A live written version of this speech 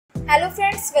Hello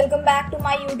friends, welcome back to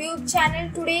my YouTube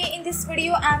channel. Today in this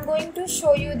video I am going to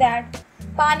show you that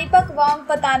Panipak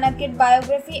Wongpattanakit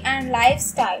biography and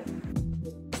lifestyle.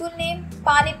 Full name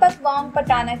Panipak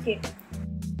Wongpattanakit.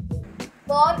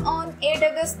 Born on 8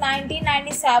 August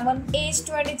 1997, age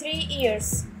 23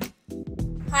 years.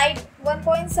 Height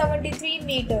 1.73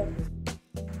 meter.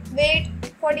 Weight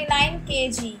 49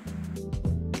 kg.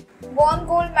 Won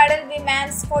gold medal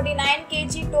women's 49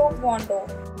 kg taekwondo.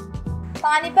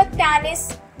 Panipak Tanis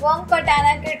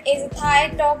Wongpattanakit is a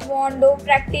Thai taekwondo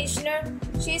practitioner.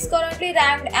 She is currently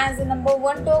ranked as the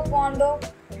 #1 taekwondo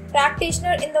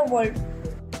practitioner in the world.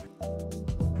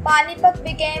 Panipak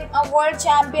became a world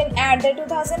champion at the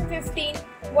 2015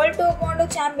 World Taekwondo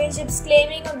Championships,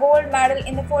 claiming a gold medal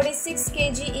in the 46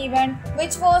 kg event,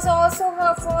 which was also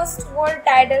her first world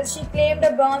title. She claimed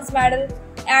a bronze medal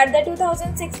at the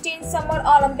 2016 Summer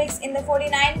Olympics in the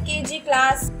 49 kg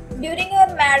class during her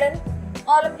maiden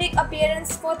Olympic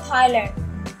appearance for Thailand.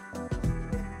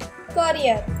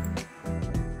 Career.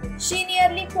 She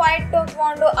nearly quit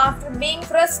taekwondo after being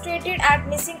frustrated at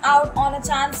missing out on a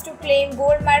chance to claim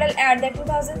gold medal at the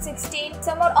 2016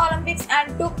 Summer Olympics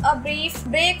and took a brief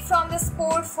break from the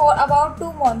sport for about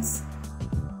 2 months.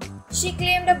 She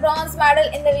claimed a bronze medal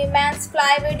in the women's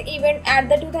flyweight event at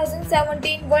the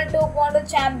 2017 World Taekwondo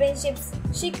Championships.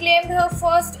 She claimed her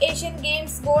first Asian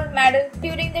Games gold medal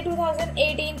during the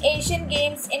 2018 Asian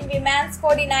Games in women's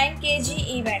 49 kg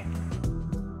event.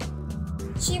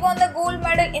 She won the gold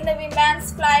medal in the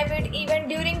women's flyweight event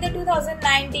during the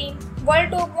 2019 World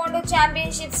Taekwondo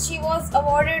Championships. She was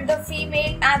awarded the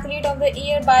Female Athlete of the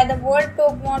Year by the World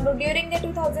Taekwondo during the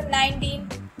 2019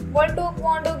 World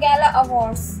Taekwondo Gala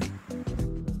Awards.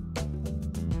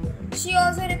 She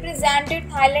also represented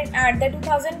Thailand at the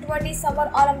 2020 Summer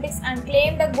Olympics and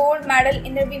claimed a gold medal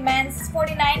in the women's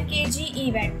 49 kg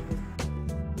event.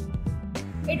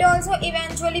 It also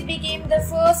eventually became the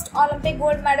first Olympic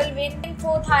gold medal win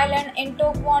for Thailand in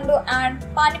taekwondo, and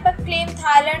Panipak claimed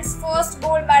Thailand's first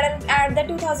gold medal at the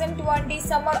 2020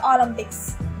 Summer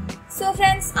Olympics. So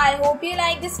friends, I hope you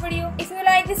like this video. If you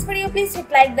like this video, please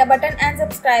hit like the button and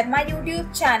subscribe my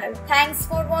YouTube channel. Thanks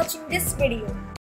for watching this video.